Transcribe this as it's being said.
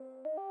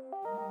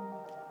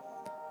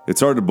It's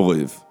hard to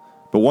believe,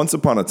 but once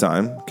upon a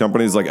time,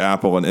 companies like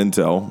Apple and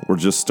Intel were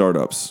just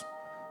startups.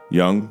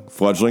 Young,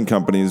 fledgling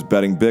companies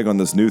betting big on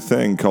this new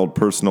thing called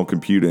personal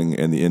computing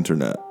and the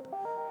internet.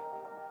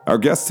 Our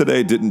guest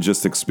today didn't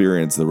just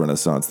experience the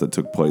renaissance that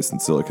took place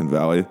in Silicon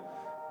Valley.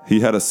 He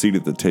had a seat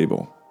at the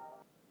table.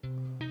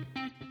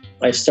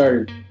 I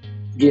started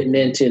getting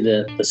into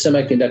the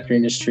semiconductor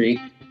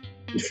industry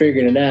and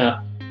figuring it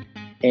out.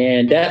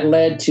 And that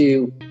led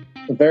to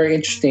a very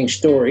interesting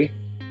story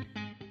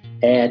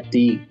at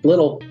the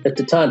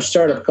time,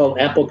 startup called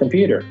Apple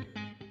Computer.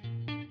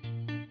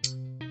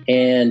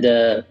 And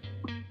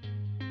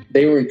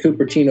they were in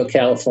Cupertino,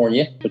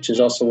 California, which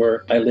is also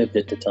where I lived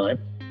at the time.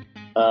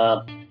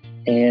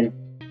 And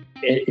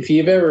if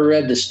you've ever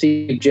read the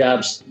Steve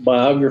Jobs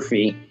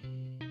biography,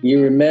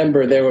 you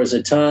remember there was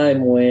a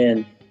time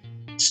when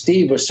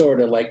Steve was sort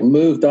of like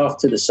moved off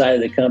to the side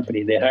of the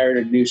company. They hired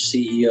a new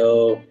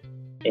CEO,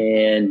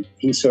 and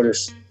he sort of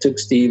took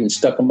Steve and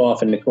stuck him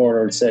off in the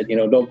corner and said,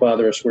 don't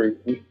bother us. We're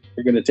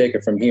going to take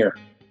it from here.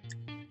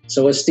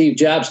 So what Steve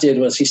Jobs did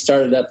was he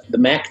started up the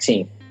Mac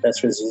team.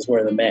 This is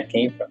where the Mac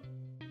came from.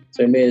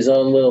 So he made his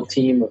own little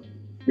team of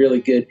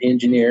really good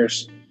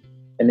engineers,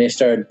 and they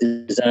started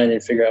designing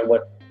and figure out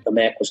what the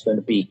Mac was going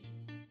to be.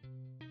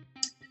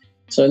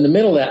 So in the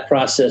middle of that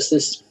process,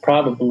 this is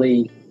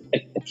probably, I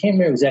can't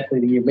remember exactly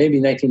the year, maybe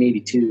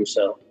 1982 or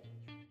so,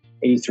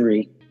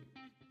 83.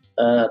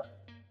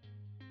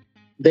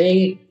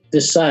 They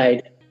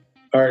decide,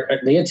 or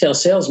the Intel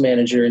sales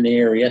manager in the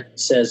area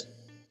says,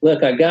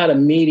 look, I got a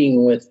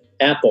meeting with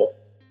Apple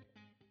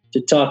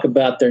to talk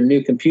about their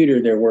new computer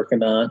they're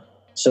working on.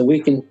 So we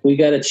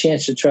got a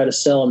chance to try to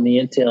sell them the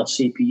Intel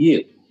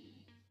CPU,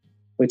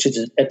 which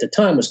is, at the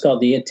time was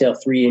called the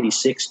Intel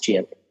 386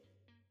 chip.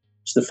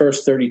 It's the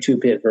first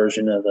 32-bit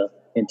version of the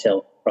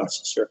Intel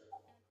processor.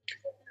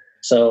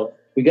 So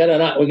we got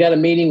a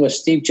meeting with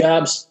Steve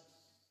Jobs.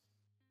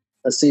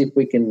 Let's see if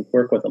we can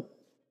work with him.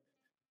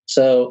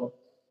 So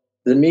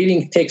the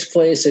meeting takes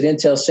place at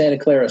Intel Santa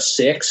Clara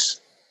 6.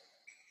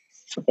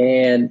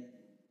 And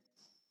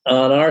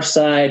on our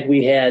side,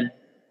 we had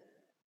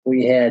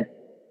a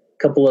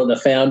couple of the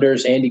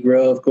founders, Andy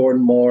Grove,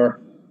 Gordon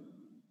Moore.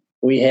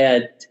 We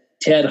had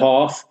Ted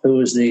Hoff, who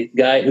was the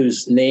guy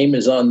whose name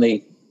is on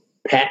the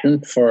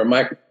patent for a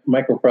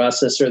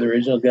microprocessor, the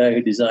original guy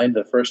who designed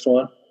the first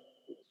one.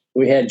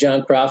 We had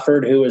John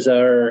Crawford, who was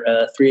our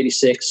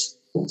 386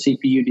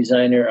 CPU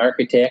designer,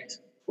 architect,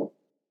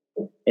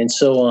 and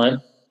so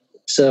on.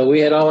 So we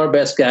had all our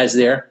best guys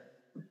there.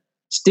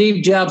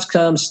 Steve Jobs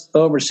comes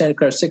over to Santa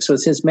Clara 6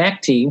 with his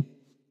Mac team,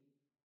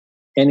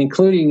 and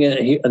including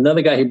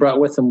another guy he brought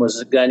with him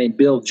was a guy named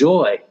Bill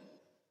Joy,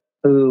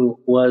 who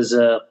was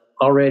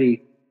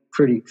already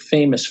pretty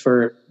famous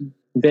for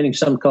inventing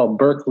something called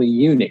Berkeley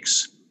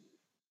Unix.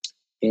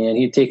 And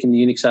he had taken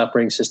the Unix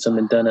operating system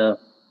and done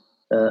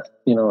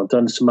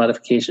some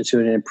modifications to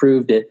it and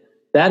improved it.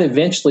 That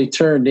eventually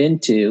turned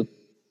into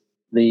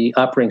the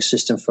operating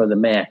system for the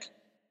Mac.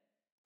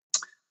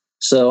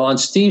 So on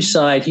Steve's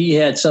side, he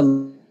had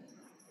some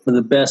of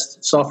the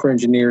best software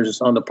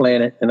engineers on the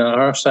planet. And on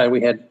our side,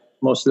 we had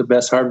most of the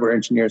best hardware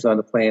engineers on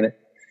the planet.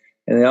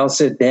 And they all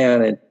sit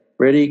down and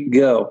ready,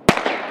 go.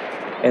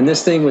 And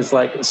this thing was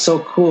like so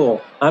cool.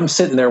 I'm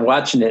sitting there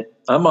watching it.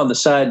 I'm on the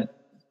side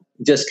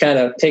just kind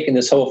of taking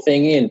this whole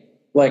thing in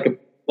like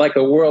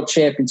a world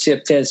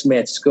championship tennis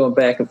match, just going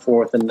back and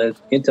forth. And the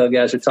Intel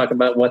guys are talking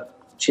about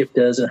what chip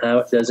does and how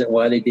it does it,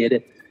 why they did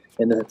it.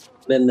 And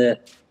then the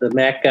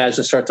Mac guys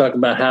will start talking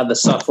about how the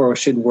software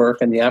should work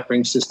and the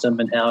operating system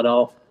and how it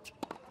all.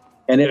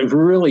 And it was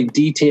really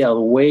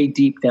detailed way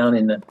deep down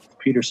in the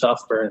computer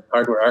software and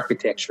hardware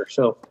architecture.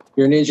 So if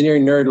you're an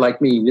engineering nerd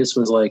like me, this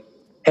was like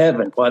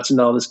heaven watching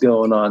all this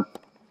going on.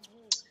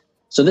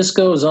 So this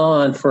goes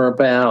on for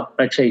about,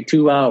 I'd say,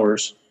 2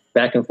 hours,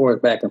 back and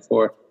forth.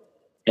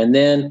 And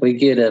then we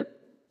get a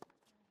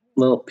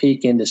little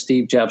peek into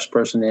Steve Jobs'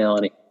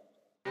 personality.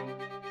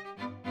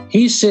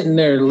 He's sitting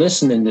there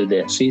listening to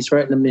this. He's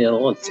right in the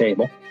middle of the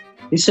table.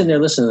 He's sitting there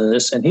listening to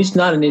this, and he's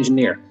not an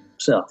engineer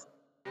himself.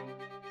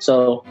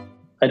 So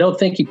I don't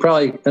think he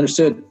probably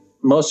understood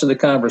most of the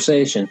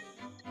conversation,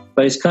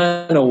 but he's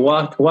kind of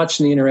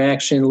watching the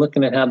interaction,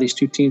 looking at how these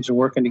two teams are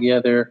working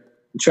together,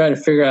 and trying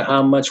to figure out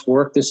how much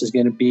work this is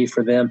going to be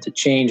for them to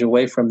change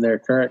away from their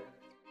current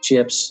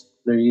chips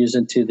they're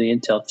using to the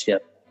Intel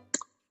chip.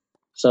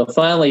 So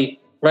finally,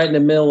 right in the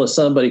middle of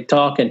somebody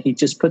talking, he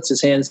just puts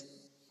his hands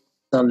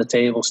on the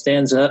table,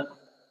 stands up, and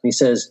he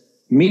says,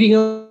 "Meeting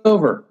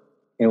over,"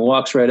 and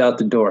walks right out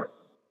the door.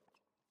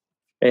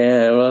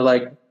 And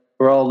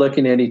we're all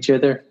looking at each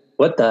other.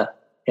 What the?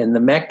 And the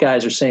Mac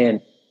guys are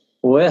saying,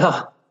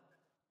 well,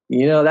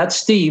 that's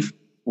Steve.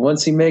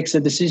 Once he makes a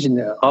decision,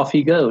 off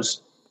he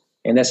goes.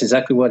 And that's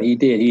exactly what he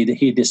did.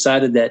 He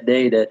decided that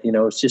day that,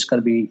 it's just going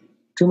to be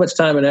too much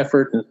time and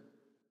effort and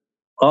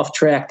off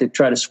track to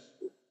try to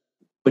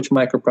switch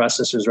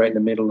microprocessors right in the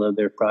middle of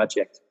their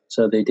project.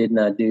 So they did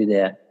not do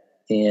that.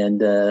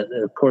 And,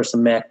 of course, the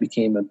Mac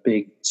became a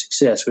big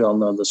success. We all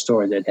know the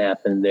story that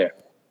happened there.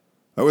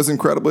 I was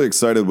incredibly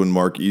excited when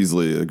Mark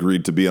Easley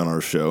agreed to be on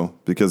our show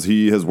because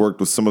he has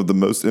worked with some of the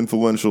most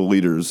influential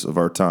leaders of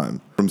our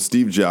time, from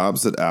Steve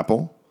Jobs at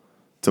Apple,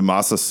 to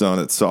Masayoshi Son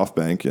at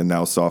SoftBank and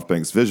now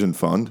SoftBank's Vision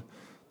Fund,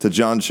 to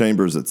John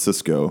Chambers at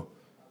Cisco,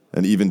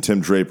 and even Tim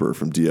Draper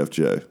from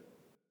DFJ.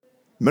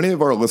 Many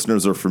of our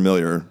listeners are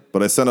familiar,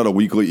 but I sent out a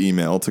weekly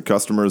email to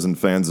customers and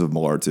fans of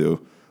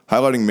Malartu,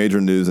 highlighting major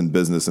news in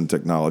business and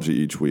technology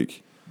each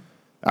week.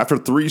 After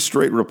 3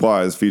 straight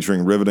replies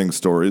featuring riveting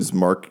stories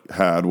Mark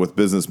had with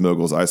business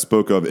moguls I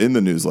spoke of in the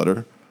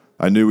newsletter,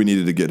 I knew we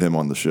needed to get him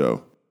on the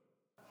show.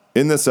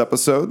 In this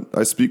episode,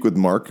 I speak with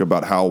Mark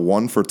about how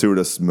one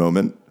fortuitous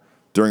moment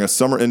during a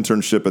summer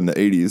internship in the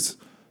 80s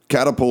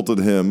catapulted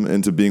him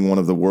into being one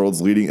of the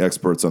world's leading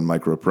experts on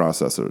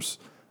microprocessors,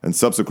 and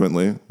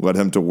subsequently led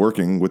him to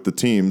working with the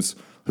teams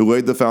who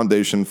laid the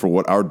foundation for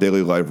what our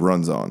daily life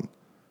runs on,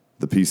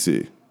 the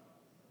PC.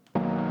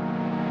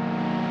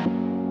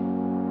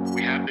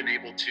 We have been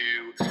able to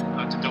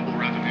double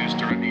revenues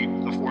during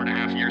the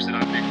 4.5 years that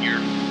I've been here.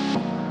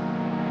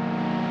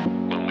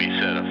 When we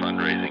set a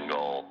fundraising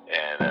goal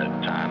and a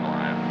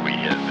timeline, we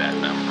hit that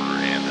number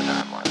and the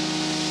timeline.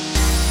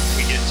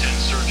 We get 10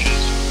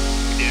 searches.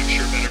 We damn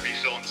sure better be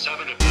filling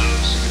 7 of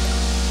those.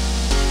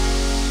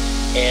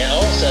 And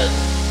all of a sudden,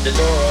 the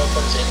door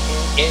opens and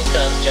in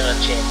comes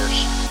John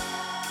Chambers.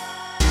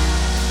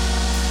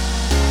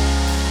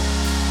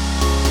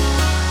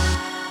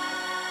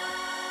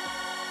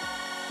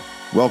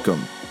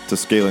 Welcome to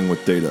Scaling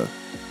with Data.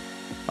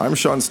 I'm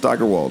Sean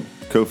Steigerwald,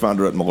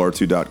 co-founder at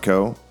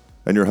Malartu.co,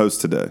 and your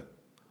host today.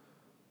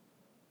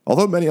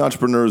 Although many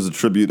entrepreneurs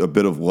attribute a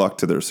bit of luck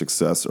to their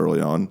success early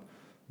on,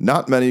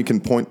 not many can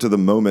point to the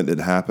moment it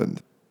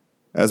happened.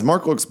 As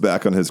Mark looks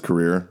back on his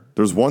career,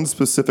 there's one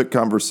specific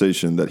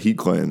conversation that he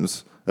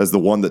claims as the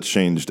one that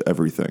changed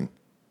everything.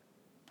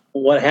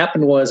 What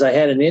happened was I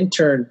had an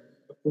intern,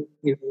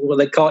 what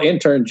they call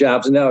intern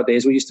jobs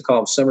nowadays. We used to call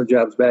them summer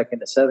jobs back in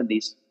the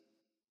 70s.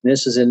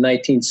 This is in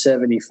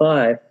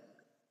 1975.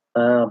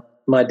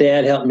 My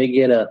dad helped me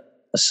get a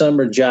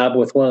summer job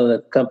with one of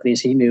the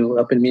companies he knew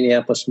up in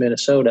Minneapolis,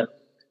 Minnesota.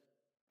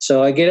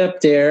 So I get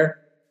up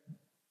there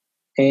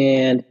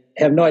and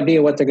have no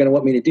idea what they're going to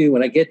want me to do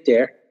when I get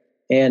there.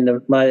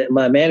 And my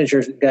manager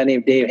is a guy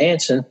named Dave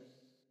Hansen.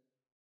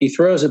 He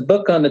throws a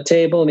book on the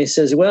table and he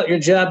says, well, your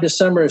job this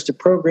summer is to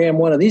program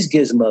one of these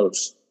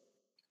gizmos.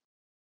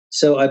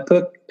 So I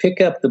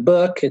pick up the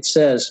book. It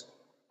says,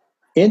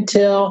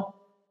 Intel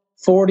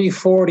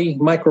 4040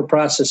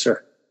 microprocessor.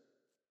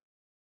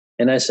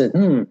 And I said,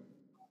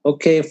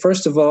 okay,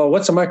 first of all,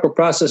 what's a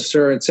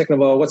microprocessor? And second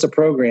of all, what's a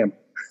program?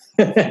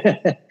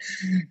 And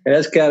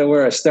that's kind of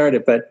where I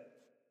started. But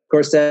of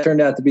course, that turned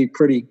out to be a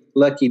pretty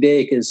lucky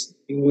day because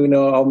we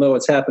all know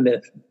what's happened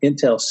at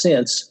Intel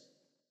since.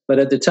 But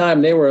at the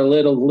time, they were a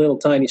little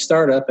tiny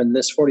startup, and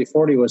this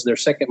 4040 was their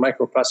second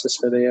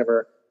microprocessor they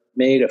ever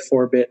made, a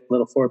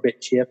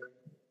 4-bit chip.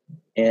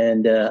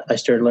 And I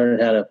started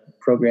learning how to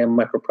program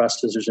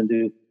microprocessors and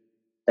do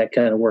that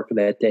kind of work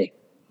that day.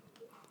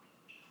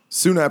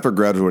 Soon after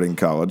graduating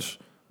college,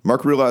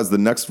 Mark realized the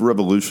next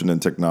revolution in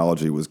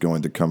technology was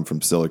going to come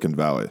from Silicon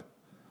Valley.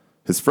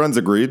 His friends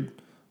agreed,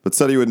 but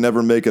said he would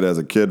never make it as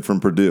a kid from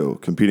Purdue,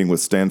 competing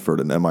with Stanford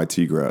and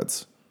MIT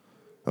grads.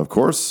 Of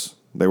course,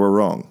 they were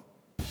wrong.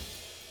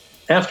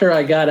 After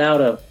I got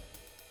out of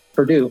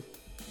Purdue,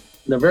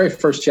 the very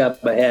first job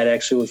I had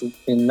actually was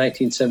in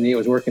 1978. I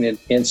was working at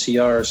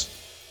NCR's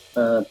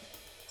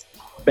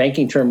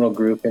banking terminal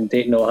group in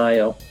Dayton,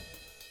 Ohio.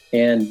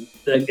 And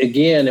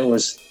again, it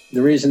was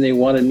the reason they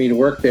wanted me to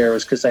work there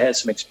was because I had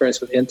some experience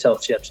with Intel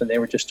chips, and they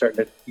were just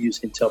starting to use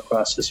Intel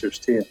processors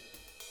too.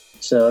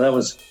 So that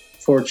was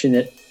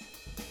fortunate.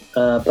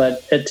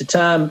 But at the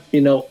time,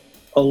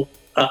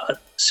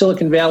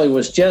 Silicon Valley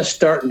was just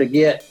starting to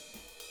get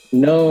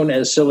known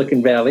as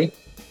Silicon Valley.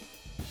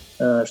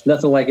 It's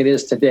nothing like it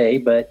is today,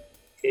 but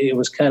it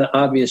was kind of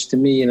obvious to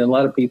me and a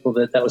lot of people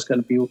that was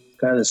going to be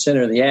kind of the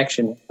center of the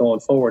action going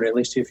forward, at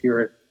least if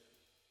you're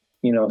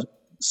a,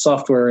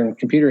 software and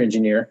computer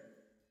engineer.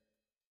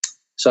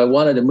 So I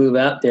wanted to move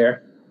out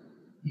there,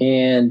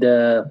 and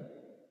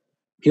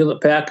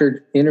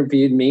Hewlett-Packard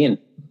interviewed me,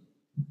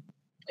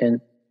 and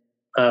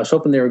I was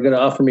hoping they were going to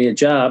offer me a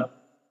job.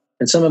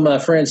 And some of my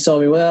friends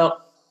told me,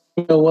 well,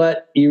 you know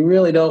what, you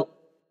really don't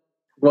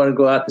want to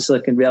go out to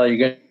Silicon Valley.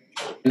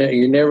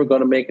 You're never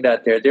going to make it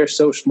out there. They're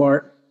so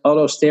smart. All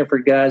those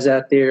Stanford guys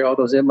out there, all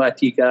those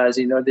MIT guys,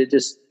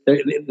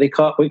 we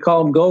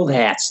call them gold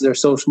hats. They're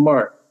so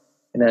smart.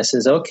 And I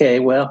says, okay,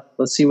 well,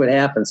 let's see what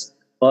happens.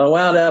 Well, I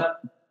wound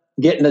up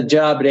getting a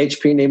job at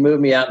HP, and they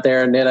moved me out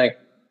there. And then I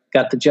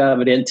got the job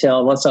at Intel.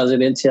 And once I was at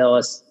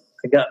Intel,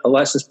 I got a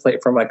license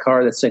plate for my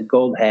car that said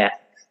gold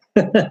hat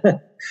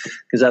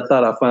because I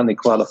thought I finally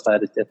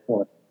qualified at that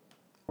point.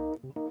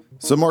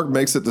 So Mark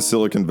makes it to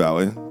Silicon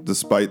Valley,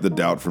 despite the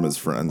doubt from his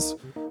friends,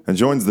 and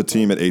joins the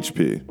team at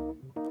HP.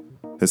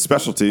 His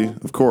specialty,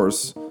 of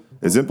course,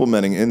 is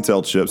implementing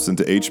Intel chips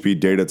into HP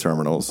data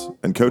terminals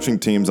and coaching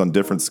teams on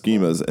different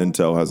schemas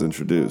Intel has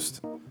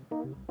introduced.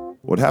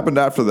 What happened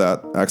after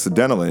that,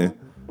 accidentally,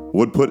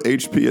 would put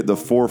HP at the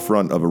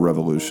forefront of a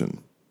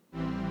revolution.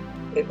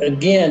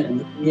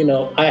 Again,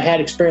 I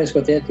had experience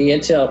with the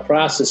Intel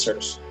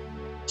processors.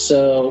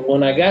 So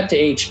when I got to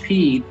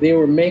HP, they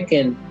were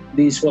making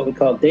these what we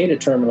call data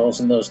terminals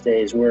in those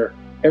days, where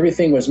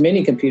everything was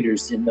mini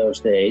computers in those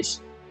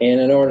days. And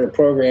in order to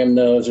program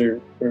those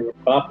or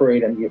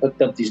operate them, you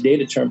hooked up these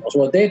data terminals.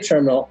 Well, a data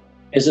terminal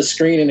is a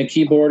screen and a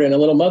keyboard and a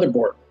little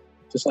motherboard,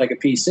 just like a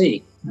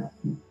PC.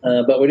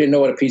 But we didn't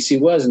know what a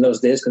PC was in those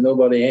days because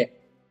nobody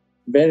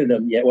invented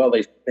them yet. Well,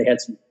 they had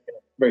some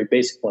very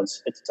basic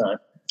ones at the time.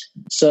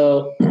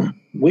 So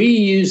we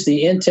used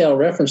the Intel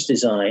reference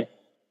design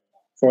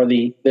for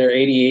their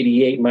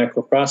 8088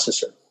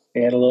 microprocessor.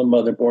 They had a little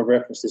motherboard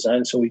reference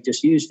design, so we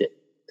just used it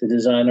to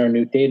design our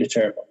new data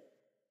terminal.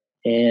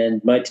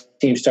 And my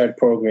team started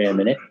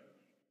programming it.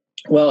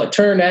 Well, it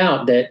turned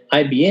out that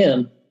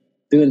IBM,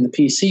 doing the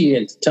PC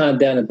at the time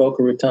down in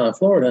Boca Raton,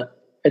 Florida,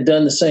 had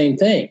done the same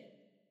thing.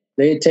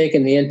 They had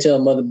taken the Intel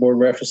motherboard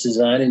reference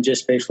design and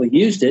just basically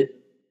used it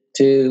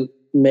to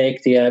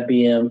make the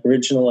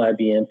original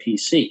IBM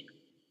PC.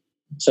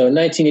 So in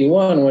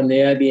 1981, when the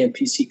IBM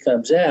PC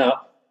comes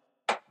out,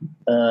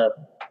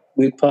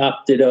 we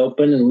popped it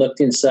open and looked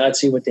inside,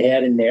 see what they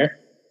had in there.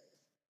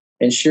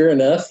 And sure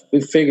enough, we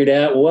figured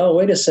out, well,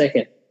 wait a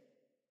second.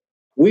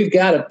 We've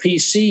got a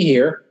PC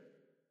here.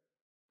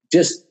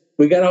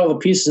 We got all the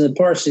pieces and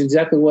parts,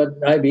 exactly what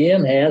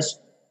IBM has.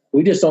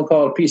 We just don't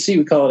call it a PC,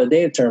 we call it a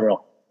data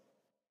terminal.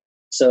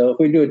 So if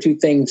we do a few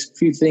things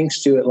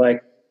to it,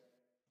 like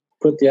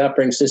put the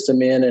operating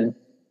system in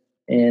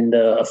and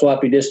a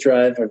floppy disk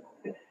drive,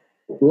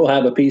 we'll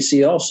have a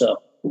PC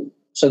also.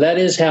 So that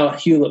is how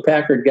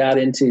Hewlett-Packard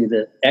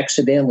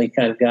accidentally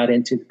got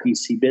into the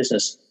PC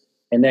business.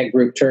 And that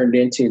group turned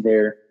into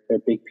their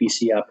big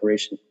PC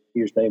operation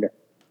years later.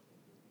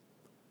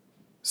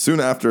 Soon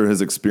after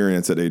his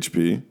experience at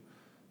HP,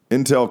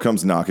 Intel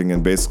comes knocking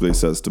and basically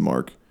says to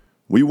Mark,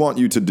 "We want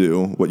you to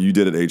do what you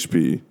did at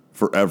HP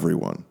for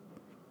everyone.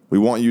 We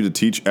want you to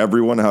teach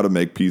everyone how to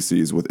make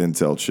PCs with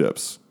Intel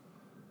chips."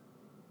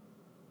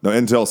 Now,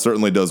 Intel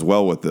certainly does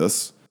well with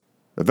this,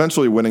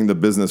 eventually winning the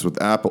business with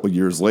Apple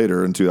years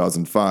later in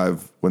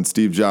 2005 when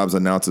Steve Jobs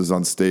announces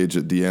on stage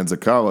at De Anza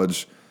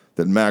College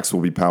that Macs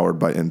will be powered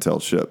by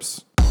Intel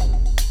chips.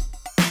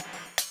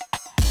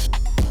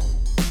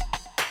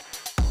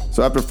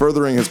 So after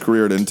furthering his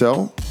career at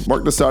Intel,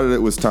 Mark decided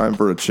it was time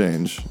for a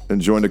change and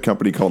joined a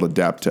company called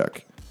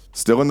Adaptec,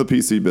 still in the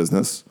PC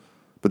business,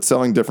 but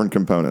selling different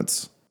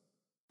components.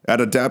 At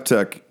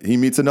Adaptec, he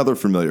meets another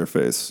familiar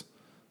face,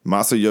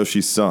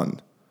 Masayoshi Son,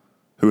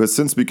 who has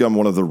since become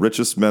one of the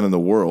richest men in the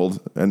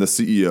world and the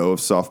CEO of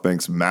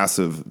SoftBank's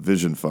massive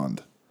Vision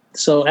Fund.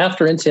 So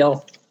after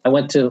Intel, I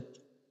went to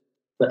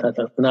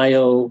an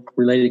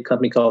IO-related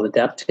company called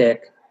Adaptec,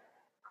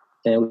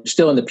 and we're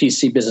still in the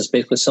PC business,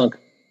 basically selling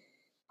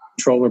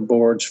controller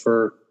boards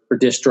for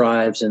disk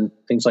drives and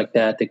things like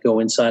that go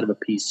inside of a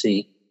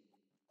PC.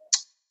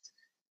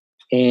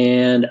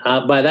 And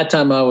by that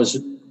time, I was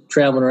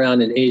traveling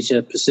around in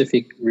Asia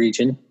Pacific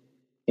region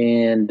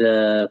and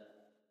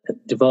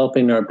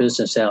developing our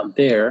business out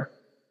there.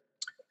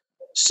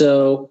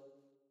 So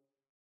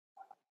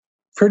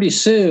pretty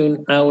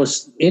soon, I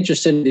was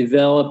interested in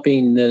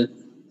developing the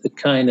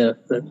kind of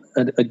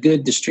a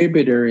good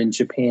distributor in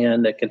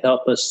Japan that could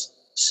help us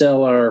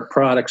sell our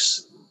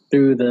products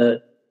through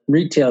the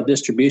retail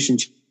distribution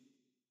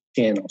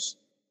channels.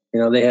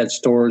 They had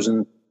stores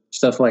and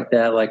stuff like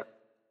that, like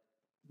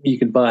you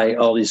could buy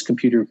all these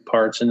computer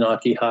parts in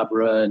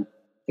Akihabara and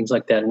things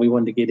like that. And we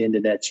wanted to get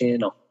into that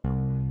channel.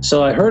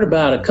 So I heard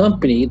about a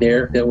company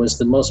there that was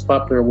the most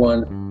popular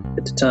one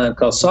at the time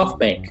called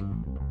SoftBank.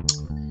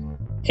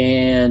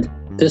 And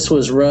this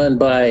was run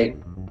by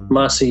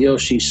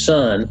Masayoshi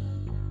Son,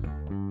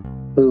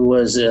 who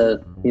was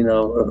an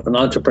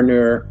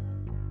entrepreneur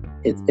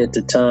at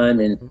the time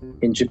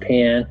in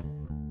Japan.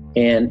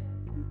 And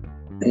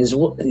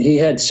he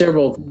had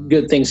several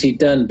good things he'd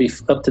done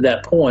up to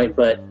that point,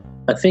 but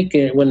I think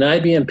when the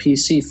IBM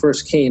PC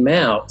first came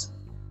out,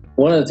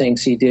 one of the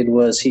things he did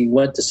was he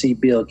went to see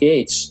Bill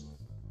Gates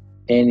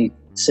and he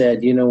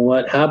said, "You know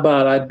what, how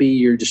about I be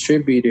your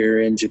distributor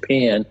in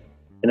Japan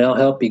and I'll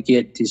help you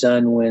get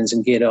design wins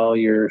and get all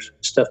your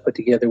stuff put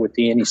together with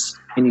the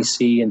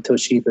NEC and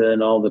Toshiba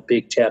and all the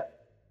big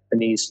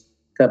Japanese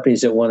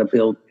companies that want to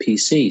build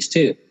PCs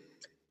too."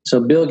 So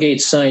Bill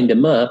Gates signed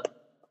him up,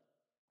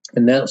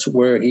 and that's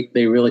where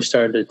they really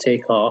started to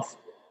take off.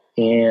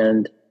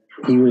 And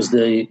he was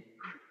the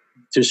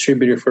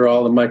distributor for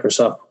all the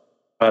Microsoft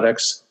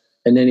products.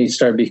 And then he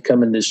started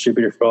becoming a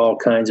distributor for all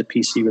kinds of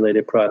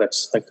PC-related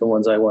products, like the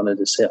ones I wanted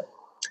to sell.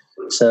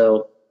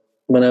 So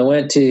when I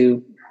went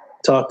to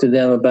talk to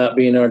them about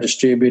being our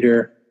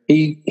distributor,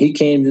 he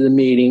came to the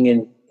meeting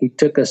and he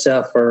took us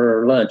out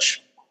for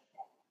lunch.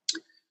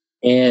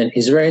 And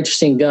he's a very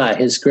interesting guy.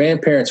 His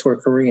grandparents were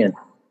Korean.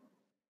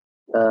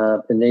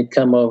 And they'd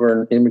come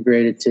over and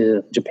immigrated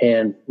to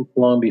Japan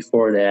long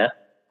before that.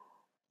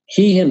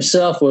 He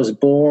himself was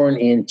born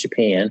in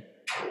Japan.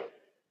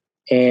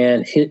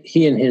 And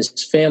he and his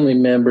family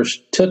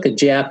members took a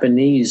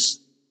Japanese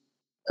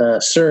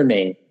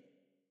surname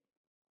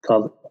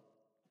called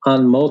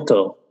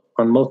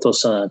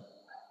Anmoto-san,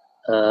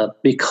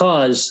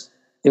 because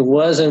it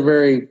wasn't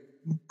very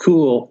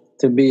cool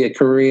to be a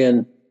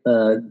Korean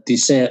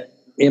descent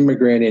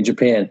immigrant in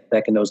Japan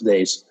back in those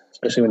days,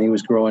 especially when he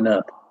was growing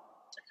up.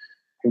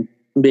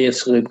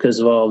 Basically because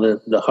of all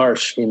the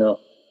harsh,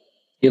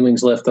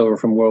 feelings left over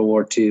from World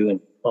War II and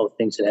all the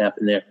things that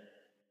happened there.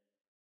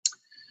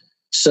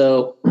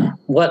 So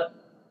what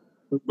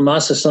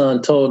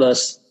Masa-san told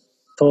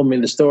me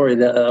the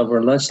story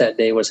over lunch that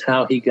day was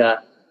how he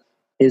got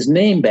his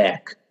name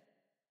back.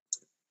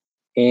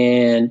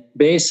 And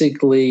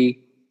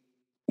basically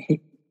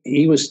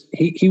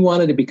he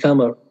wanted to become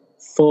a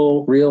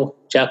full, real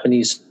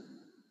Japanese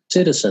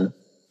citizen,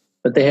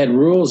 but they had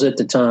rules at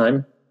the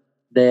time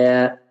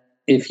that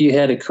if you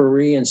had a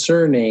Korean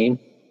surname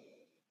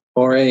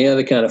or any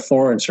other kind of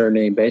foreign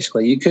surname,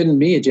 basically, you couldn't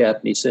be a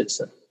Japanese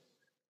citizen.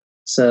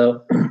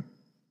 So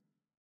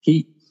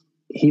he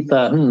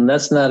thought,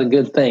 that's not a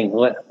good thing.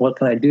 What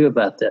can I do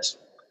about this?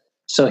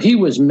 So he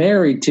was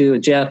married to a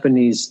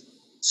Japanese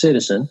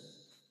citizen.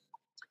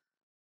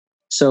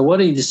 So what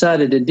he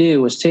decided to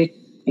do was he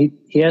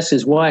asked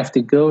his wife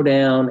to go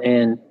down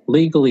and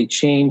legally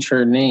change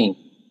her name,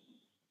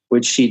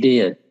 which she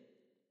did.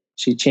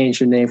 She changed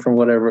her name from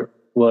whatever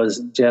was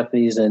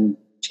Japanese and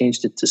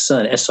changed it to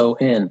Son,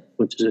 S-O-N,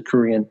 which is a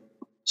Korean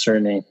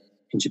surname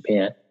in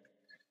Japan.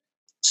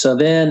 So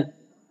then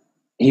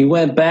he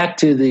went back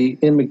to the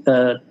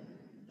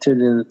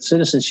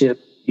citizenship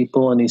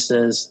people and he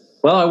says,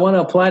 well, I want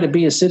to apply to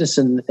be a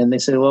citizen. And they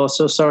said, well,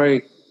 so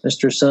sorry,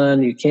 Mr.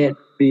 Son, you can't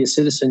be a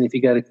citizen if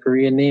you got a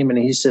Korean name. And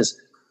he says,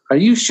 are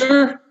you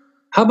sure?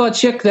 How about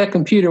check that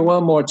computer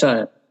one more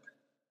time?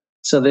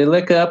 So they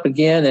look up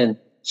again, and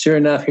sure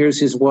enough, here's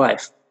his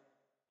wife.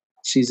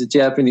 She's a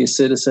Japanese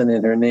citizen,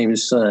 and her name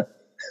is Son.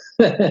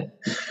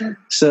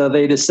 So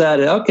they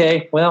decided,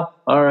 okay, well,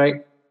 all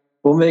right,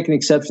 we'll make an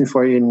exception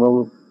for you, and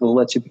we'll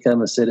let you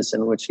become a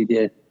citizen, which he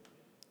did.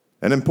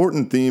 An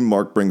important theme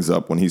Mark brings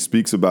up when he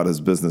speaks about his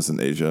business in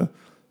Asia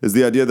is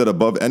the idea that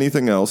above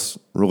anything else,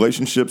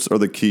 relationships are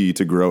the key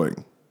to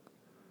growing.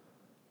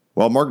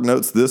 While Mark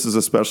notes this is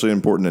especially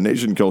important in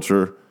Asian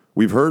culture,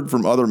 we've heard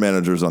from other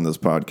managers on this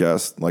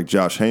podcast, like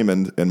Josh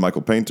Haymond and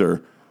Michael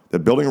Painter, that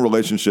building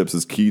relationships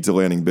is key to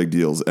landing big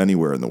deals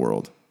anywhere in the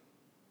world.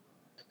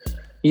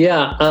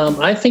 Yeah,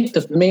 I think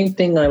the main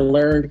thing I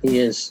learned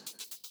is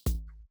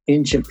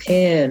in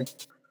Japan,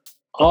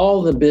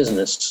 all the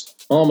business,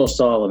 almost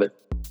all of it,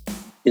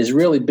 is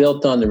really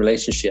built on the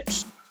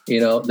relationships.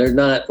 They're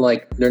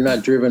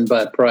not driven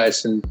by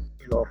price and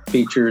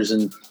features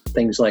and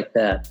things like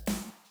that.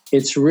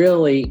 It's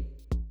really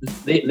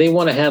they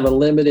want to have a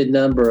limited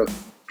number of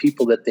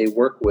people that they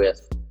work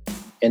with,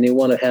 and they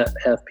want to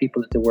have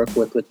people that they work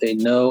with that they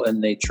know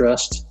and they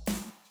trust,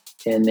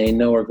 and they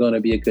know are going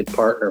to be a good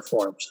partner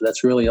for them. So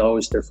that's really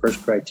always their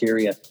first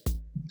criteria.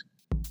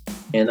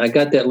 And I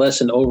got that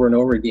lesson over and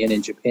over again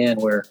in Japan,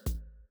 where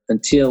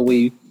until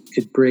we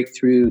could break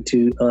through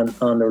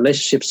on the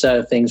relationship side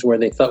of things, where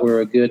they thought we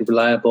were a good,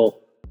 reliable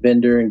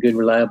vendor and good,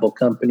 reliable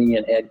company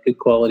and had good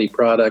quality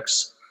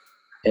products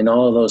and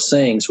all of those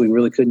things, we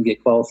really couldn't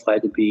get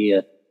qualified to be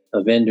a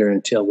vendor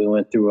until we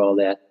went through all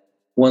that.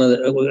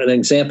 An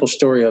example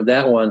story of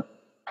that one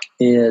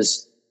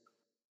is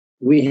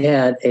we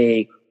had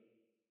a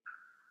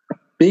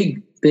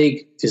big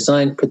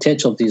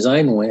potential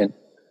design win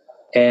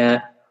at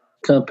a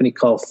company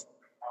called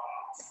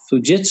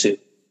Fujitsu.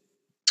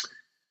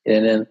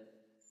 And then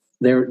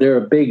they're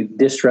a big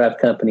disk drive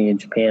company in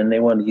Japan.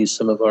 They wanted to use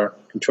some of our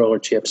controller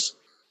chips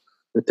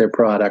with their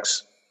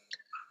products.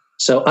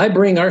 So I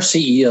bring our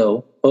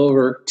CEO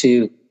over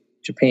to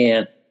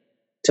Japan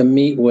to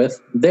meet with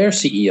their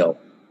CEO,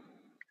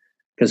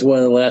 because one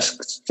of the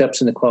last steps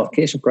in the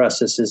qualification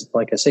process is,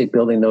 like I say,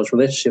 building those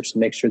relationships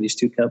and make sure these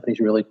two companies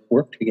really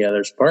work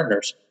together as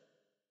partners.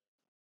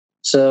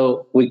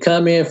 So we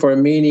come in for a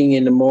meeting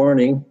in the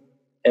morning,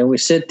 and we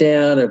sit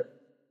down and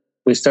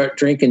we start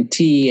drinking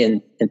tea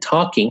and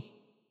talking.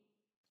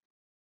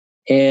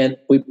 And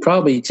we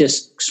probably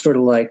just sort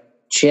of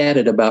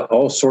chatted about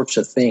all sorts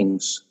of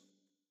things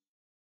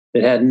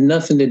that had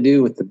nothing to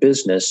do with the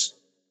business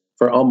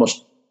for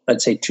almost,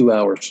 I'd say, 2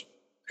 hours.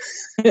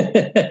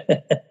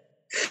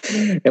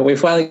 And we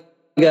finally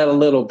got a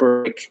little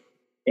break,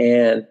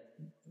 and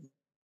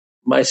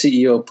my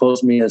CEO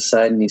pulls me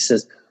aside and he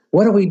says,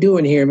 what are we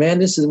doing here,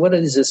 man? What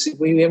is this?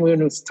 We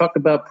haven't talked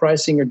about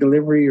pricing or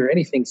delivery or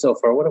anything so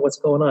far. What's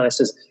going on? I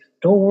says,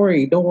 don't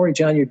worry,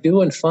 John. You're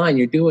doing fine.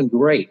 You're doing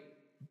great.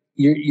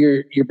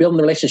 You're building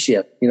a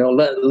relationship.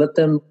 Let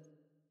them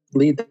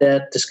lead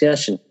that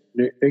discussion.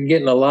 They're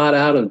getting a lot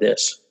out of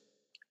this.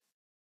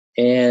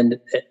 And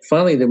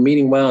finally, the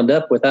meeting wound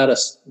up without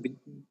us.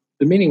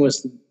 The meeting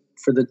was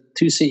for the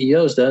two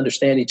CEOs to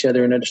understand each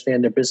other and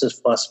understand their business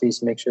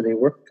philosophies and make sure they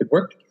could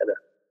work together.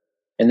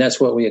 And that's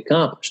what we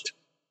accomplished.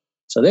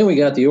 So then we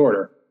got the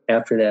order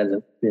after that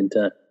had been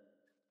done.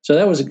 So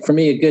that was, for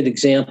me, a good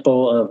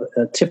example of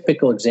a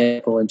typical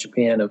example in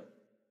Japan of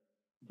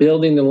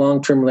building the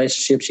long-term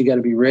relationships, you got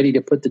to be ready to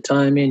put the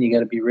time in. You got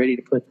to be ready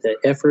to put the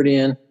effort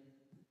in.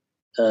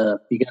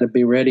 You got to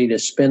be ready to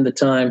spend the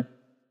time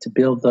to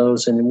build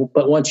those.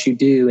 But once you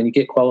do and you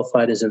get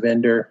qualified as a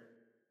vendor,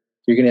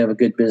 you're going to have a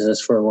good business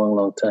for a long,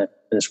 long time.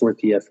 And it's worth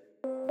the effort.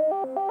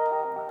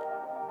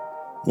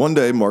 One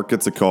day, Mark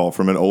gets a call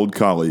from an old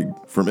colleague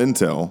from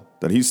Intel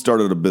that he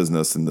started a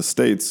business in the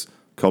States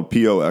called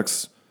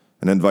POX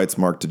and invites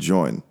Mark to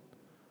join.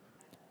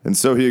 And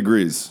so he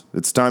agrees.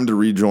 It's time to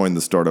rejoin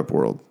the startup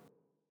world.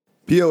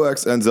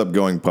 POX ends up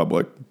going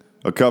public,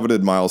 a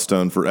coveted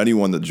milestone for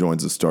anyone that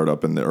joins a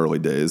startup in the early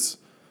days.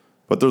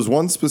 But there's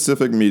one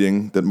specific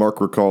meeting that Mark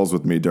recalls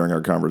with me during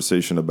our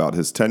conversation about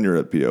his tenure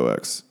at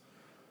POX.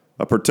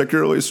 A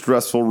particularly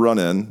stressful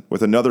run-in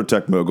with another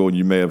tech mogul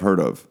you may have heard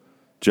of,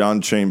 John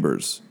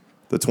Chambers,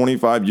 the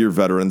 25-year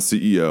veteran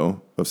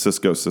CEO of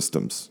Cisco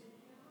Systems.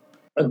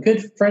 A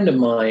good friend of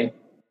mine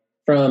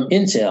from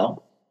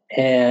Intel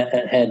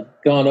had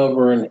gone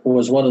over and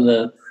was one of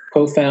the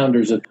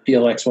co-founders of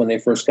PLX when they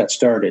first got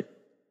started.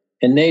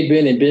 And they'd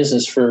been in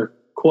business for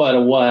quite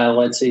a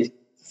while, I'd say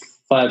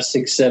 5,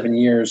 6, 7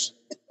 years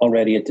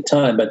already at the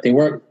time, but they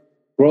weren't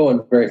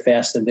growing very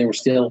fast and they were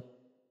still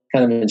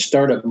kind of in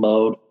startup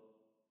mode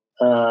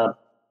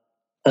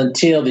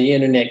until the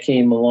internet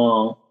came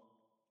along.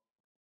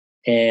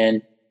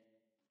 And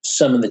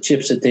some of the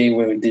chips that they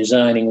were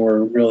designing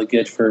were really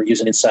good for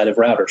using inside of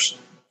routers.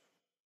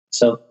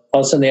 So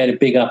all of a sudden they had a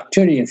big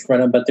opportunity in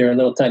front of them, but they're a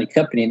little tiny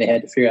company and they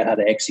had to figure out how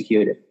to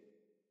execute it.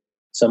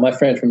 So my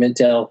friend from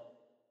Intel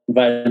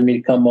invited me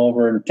to come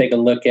over and take a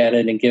look at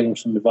it and give them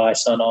some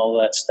advice on all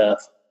of that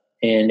stuff.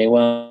 And they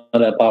wound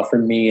up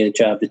offering me a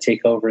job to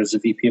take over as a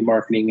VP of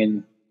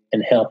marketing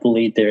and help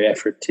lead their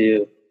effort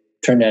to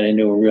turn that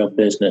into a real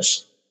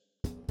business.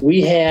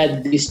 We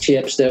had these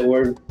chips that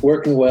were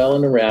working well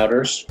in the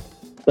routers,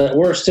 but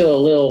we're still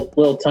a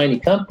little tiny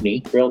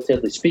company,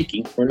 relatively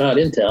speaking. We're not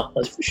Intel,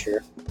 that's for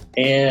sure.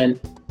 And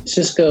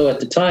Cisco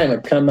at the time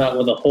had come out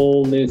with a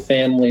whole new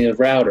family of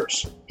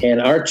routers. And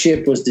our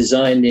chip was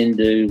designed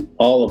into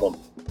all of them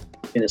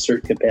in a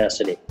certain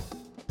capacity.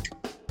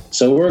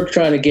 So we're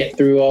trying to get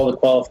through all the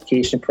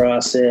qualification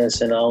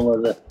process and all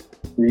of the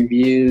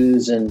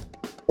reviews and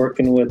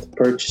working with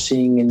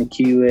purchasing and the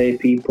QA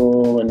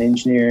people and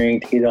engineering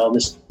to get all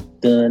this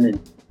done and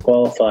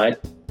qualified.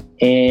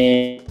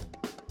 And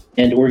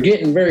we're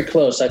getting very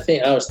close. I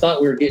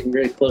thought we were getting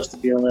very close to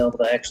being able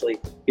to actually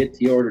get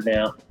the order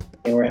now.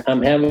 And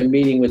I'm having a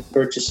meeting with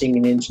purchasing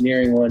and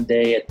engineering one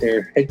day at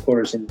their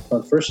headquarters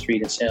on First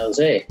Street in San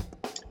Jose.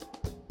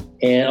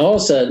 And all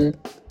of a sudden,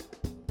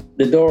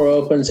 the door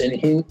opens and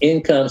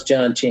in comes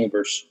John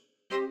Chambers.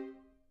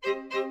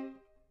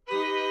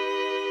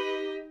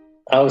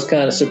 I was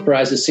kind of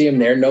surprised to see him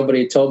there.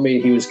 Nobody told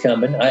me he was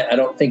coming. I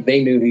don't think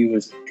they knew he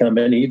was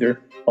coming either,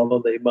 although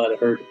they might have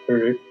heard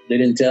it. They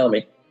didn't tell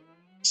me.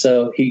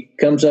 So he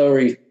comes over,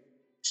 he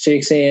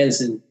shakes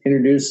hands and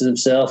introduces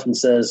himself and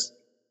says,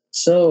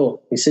 so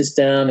he sits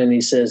down and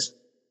he says,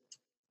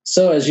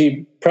 so as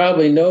you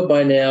probably know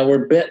by now,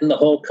 we're betting the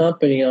whole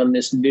company on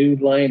this new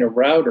line of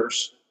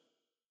routers.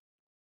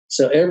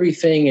 So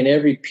everything and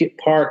every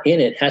part in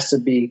it has to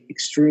be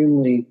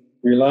extremely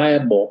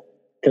reliable,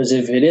 because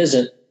if it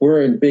isn't,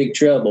 we're in big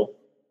trouble.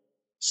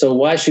 So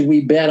why should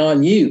we bet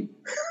on you?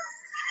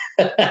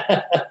 And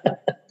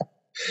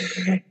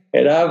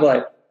I'm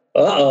like,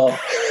 uh-oh.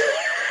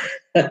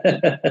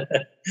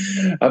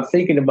 I'm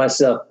thinking to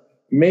myself,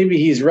 maybe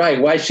he's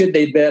right. Why should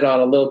they bet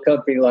on a little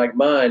company like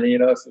mine? You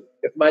know,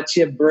 if my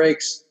chip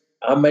breaks,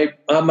 I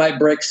might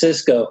break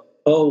Cisco.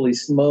 Holy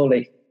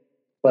smoly.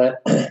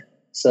 But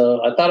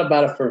so I thought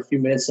about it for a few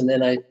minutes, and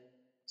then I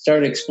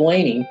started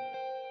explaining.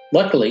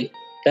 Luckily,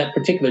 that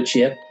particular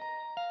chip,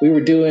 we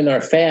were doing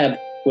our fab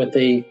with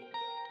a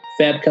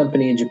fab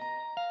company in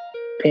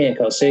Japan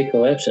called Seiko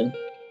Epson.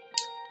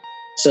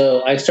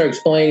 So I started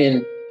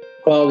explaining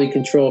quality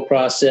control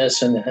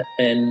process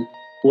and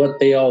what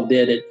they all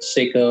did at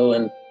Seiko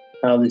and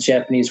how the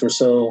Japanese were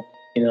so,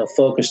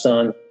 focused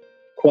on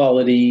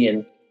quality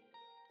and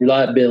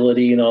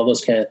reliability and all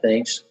those kind of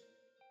things.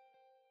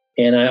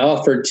 And I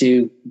offered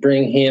to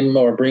bring him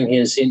or bring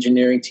his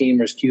engineering team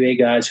or his QA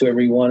guys, whoever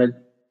he wanted,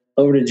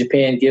 over to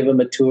Japan, give them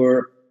a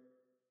tour,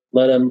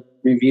 let them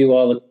review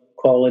all the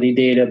quality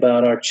data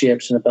about our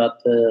chips and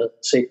about the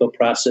Seiko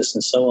process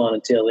and so on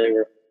until they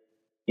were,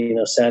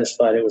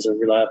 satisfied it was a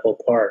reliable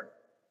part.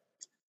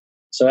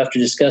 So after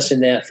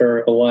discussing that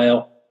for a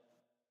while,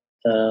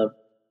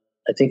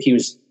 I think he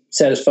was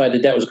satisfied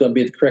that was going to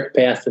be the correct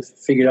path to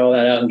figure all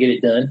that out and get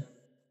it done.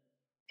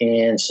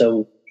 And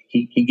so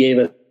he gave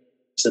us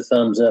a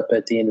thumbs up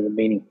at the end of the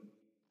meeting.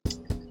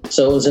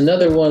 So it was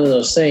another one of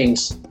those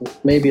things,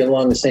 maybe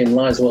along the same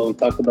lines of what we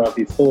talked about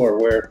before,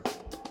 where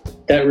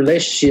that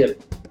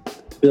relationship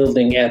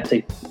building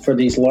for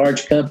these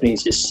large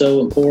companies is so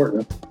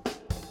important.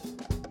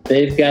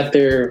 They've got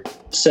their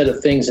set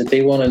of things that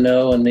they want to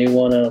know and they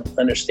want to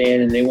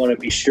understand and they want to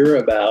be sure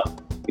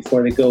about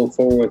before they go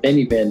forward with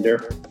any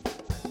vendor.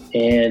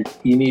 And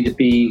you need to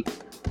be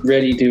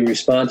ready to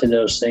respond to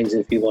those things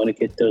if you want to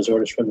get those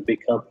orders from the big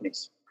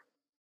companies.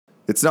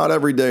 It's not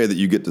every day that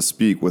you get to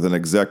speak with an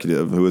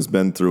executive who has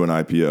been through an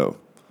IPO,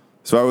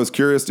 so I was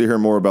curious to hear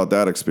more about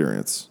that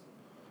experience.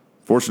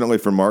 Fortunately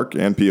for Mark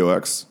and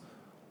POX,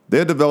 they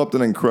had developed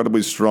an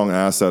incredibly strong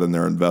asset in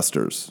their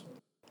investors,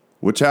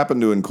 which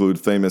happened to include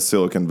famous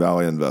Silicon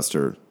Valley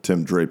investor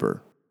Tim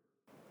Draper.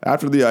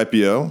 After the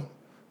IPO,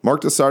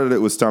 Mark decided it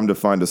was time to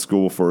find a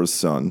school for his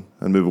son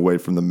and move away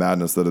from the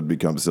madness that had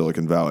become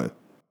Silicon Valley.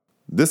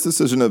 This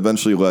decision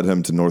eventually led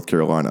him to North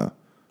Carolina,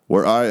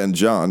 where I and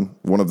John,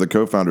 one of the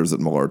co-founders at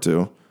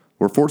Malartu,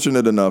 were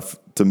fortunate enough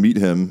to meet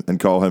him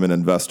and call him an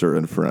investor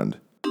and friend.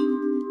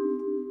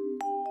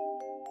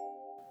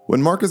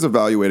 When Mark is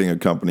evaluating a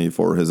company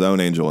for his own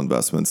angel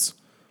investments,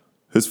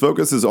 his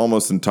focus is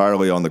almost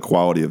entirely on the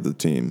quality of the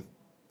team.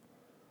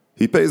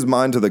 He pays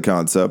mind to the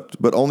concept,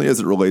 but only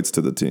as it relates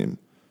to the team,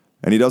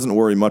 and he doesn't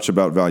worry much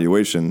about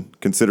valuation,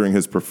 considering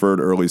his preferred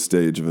early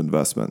stage of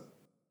investment.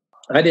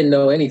 I didn't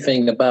know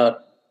anything about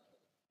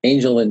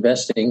angel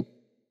investing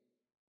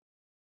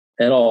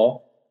at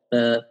all.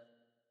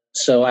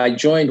 So I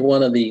joined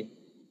one of the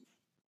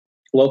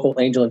local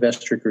angel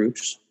investor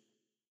groups,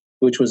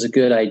 which was a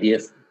good idea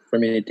for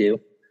me to do.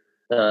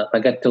 I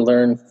got to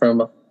learn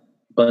from a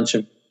bunch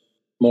of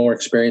more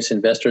experienced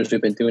investors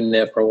who've been doing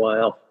that for a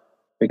while.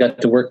 We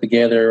got to work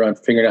together on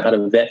figuring out how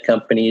to vet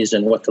companies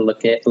and what to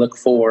look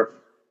for.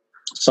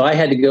 So I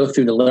had to go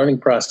through the learning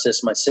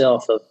process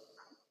myself of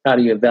how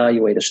do you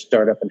evaluate a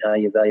startup and how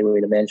you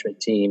evaluate a management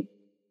team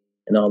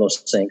and all those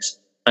things.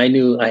 I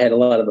knew I had a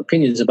lot of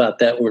opinions about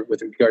that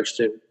with regards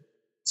to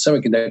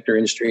semiconductor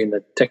industry and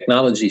the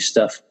technology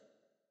stuff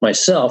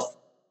myself,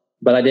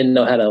 but I didn't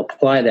know how to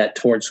apply that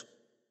towards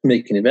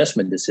making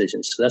investment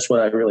decisions. So that's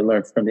what I really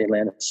learned from the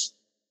Atlantis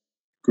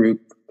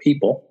group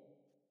people,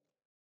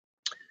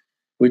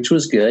 which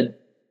was good.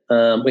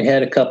 We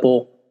had a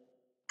couple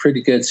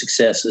pretty good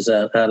successes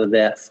out of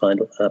that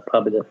fund.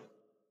 Probably the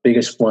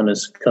biggest one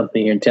is a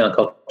company here in town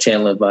called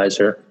Channel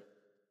Advisor.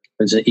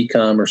 It's an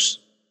e-commerce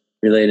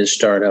related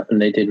startup, and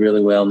they did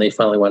really well, and they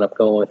finally wound up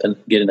going with and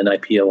getting an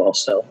IPO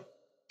also.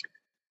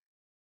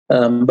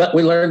 But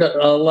we learned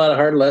a lot of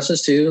hard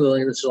lessons too.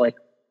 It's like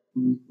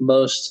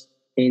most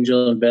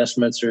angel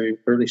investments or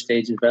early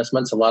stage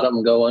investments. A lot of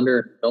them go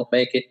under, don't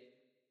make it.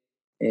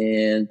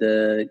 And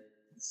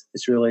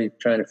it's really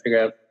trying to figure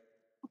out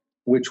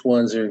which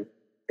ones are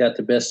got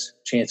the best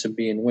chance of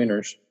being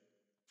winners.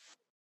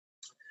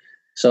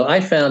 So I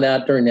found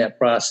out during that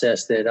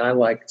process that I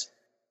liked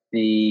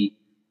the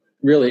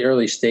really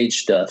early stage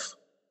stuff.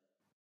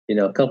 You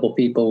know, a couple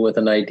people with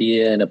an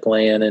idea and a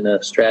plan and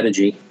a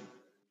strategy.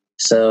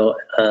 So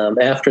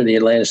after the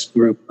Atlantis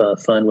Group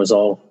fund was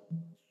all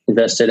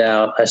invested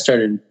out, I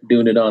started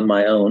doing it on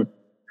my own.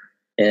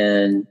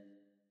 And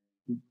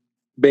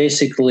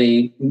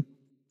basically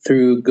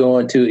through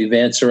going to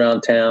events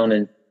around town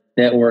and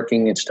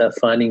networking and stuff,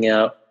 finding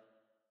out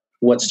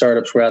what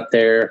startups were out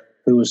there,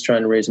 who was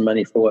trying to raise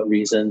money for what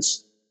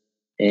reasons,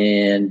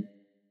 and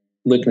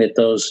looking at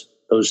those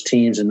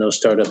teams and those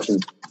startups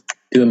and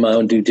doing my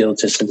own due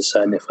diligence and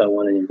deciding if I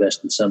wanted to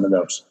invest in some of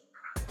those.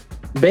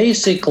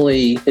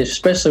 Basically,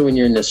 especially when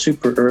you're in the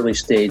super early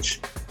stage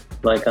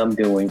like I'm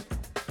doing,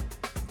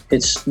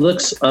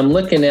 I'm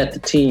looking at the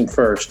team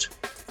first.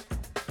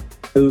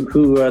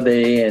 Who are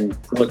they and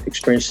what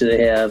experience do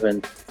they have,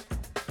 and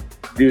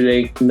do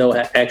they know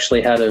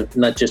actually how to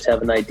not just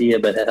have an idea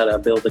but how to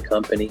build a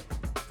company?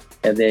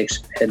 Have they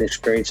had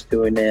experience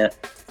doing that?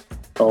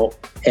 Oh,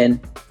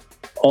 and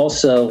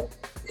also,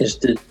 is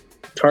the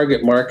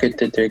target market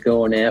that they're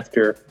going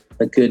after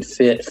a good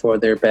fit for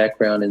their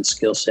background and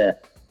skill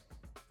set?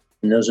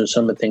 And those are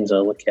some of the things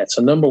I'll look at.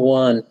 So number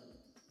one,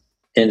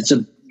 and it's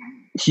a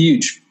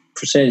huge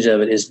percentage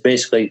of it, is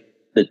basically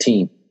the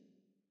team.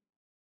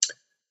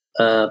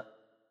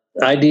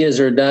 Ideas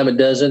are a dime a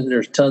dozen.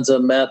 There's tons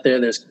of them out there.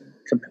 There's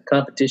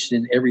competition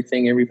in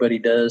everything everybody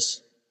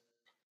does.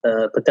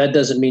 But that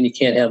doesn't mean you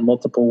can't have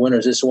multiple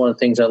winners. This is one of the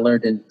things I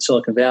learned in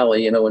Silicon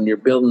Valley. You know, when you're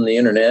building the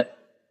internet,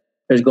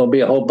 there's going to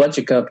be a whole bunch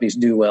of companies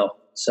do well.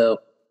 So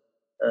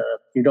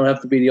you don't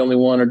have to be the only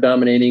one or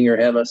dominating or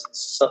have a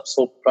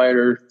sole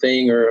proprietor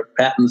thing or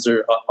patents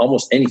or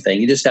almost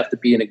anything. You just have to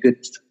be in a good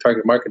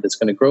target market that's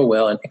going to grow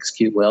well and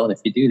execute well. And if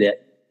you do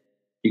that,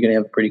 you're going to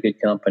have a pretty good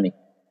company.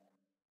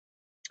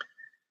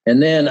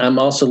 And then I'm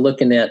also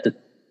looking at the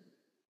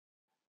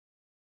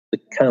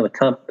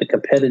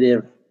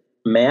competitive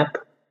map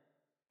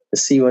to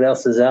see what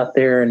else is out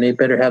there, and they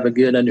better have a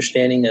good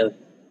understanding of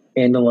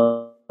handle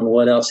on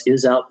what else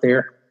is out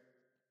there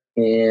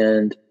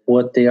and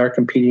what they are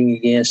competing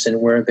against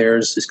and where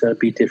theirs is going to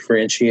be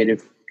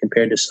differentiated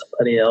compared to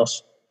somebody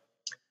else.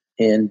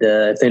 And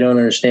if they don't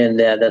understand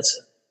that,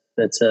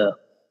 that's a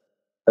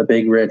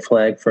big red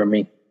flag for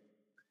me.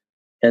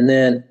 And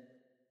then,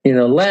 you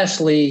know,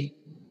 lastly,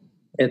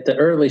 at the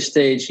early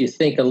stage, you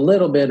think a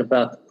little bit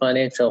about the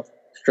financial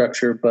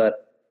structure,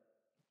 but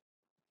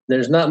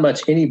there's not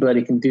much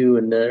anybody can do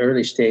in the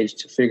early stage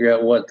to figure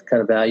out what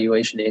kind of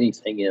valuation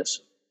anything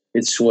is.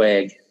 It's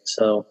swag.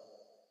 So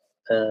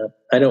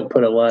I don't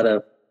put a lot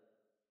of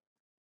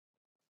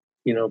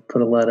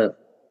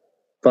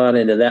thought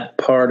into that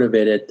part of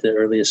it at the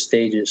earliest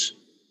stages.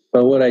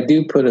 But what I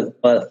do put a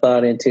lot of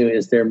thought into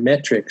is their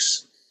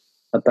metrics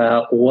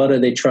about what are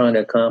they trying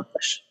to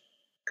accomplish.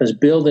 Because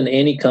building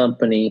any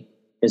company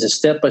is a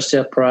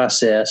step-by-step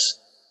process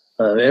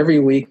of every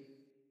week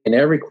and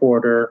every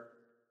quarter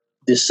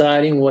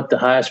deciding what the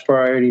highest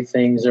priority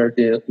things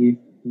you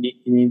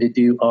need to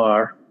do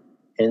are,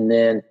 and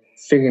then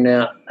figuring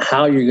out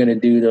how you're going to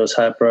do those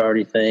high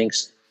priority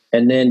things,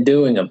 and then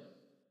doing them.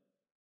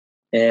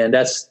 And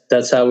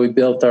that's how we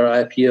built our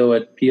IPO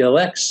at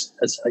PLX.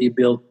 That's how you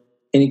build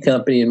any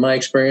company. In my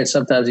experience,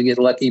 sometimes you get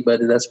lucky, but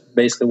that's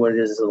basically what it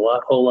is. It's a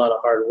whole lot of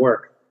hard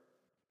work.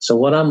 So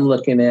what I'm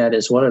looking at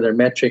is what are their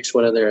metrics,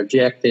 what are their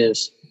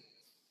objectives,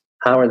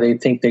 how are they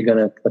think they're going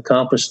to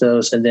accomplish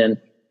those, and then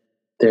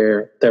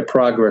their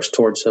progress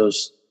towards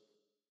those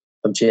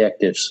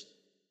objectives.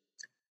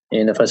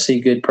 And if I see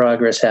good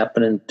progress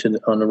happening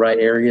on the right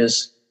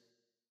areas,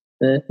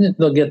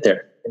 they'll get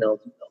there.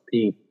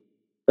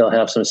 They'll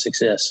have some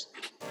success.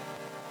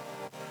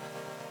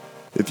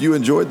 If you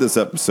enjoyed this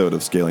episode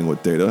of Scaling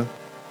with Data,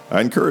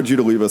 I encourage you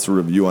to leave us a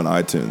review on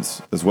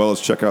iTunes, as well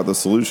as check out the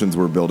solutions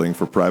we're building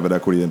for private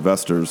equity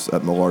investors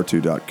at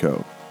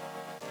molartu.co.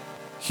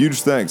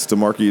 Huge thanks to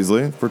Mark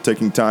Easley for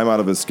taking time out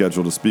of his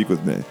schedule to speak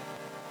with me.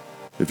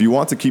 If you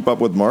want to keep up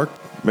with Mark,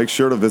 make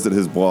sure to visit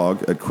his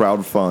blog at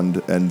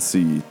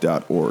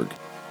crowdfundnc.org.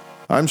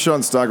 I'm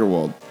Sean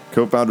Steigerwald,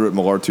 co-founder at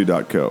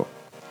molartu.co.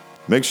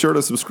 Make sure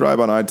to subscribe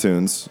on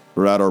iTunes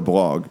or at our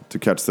blog to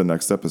catch the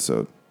next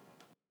episode.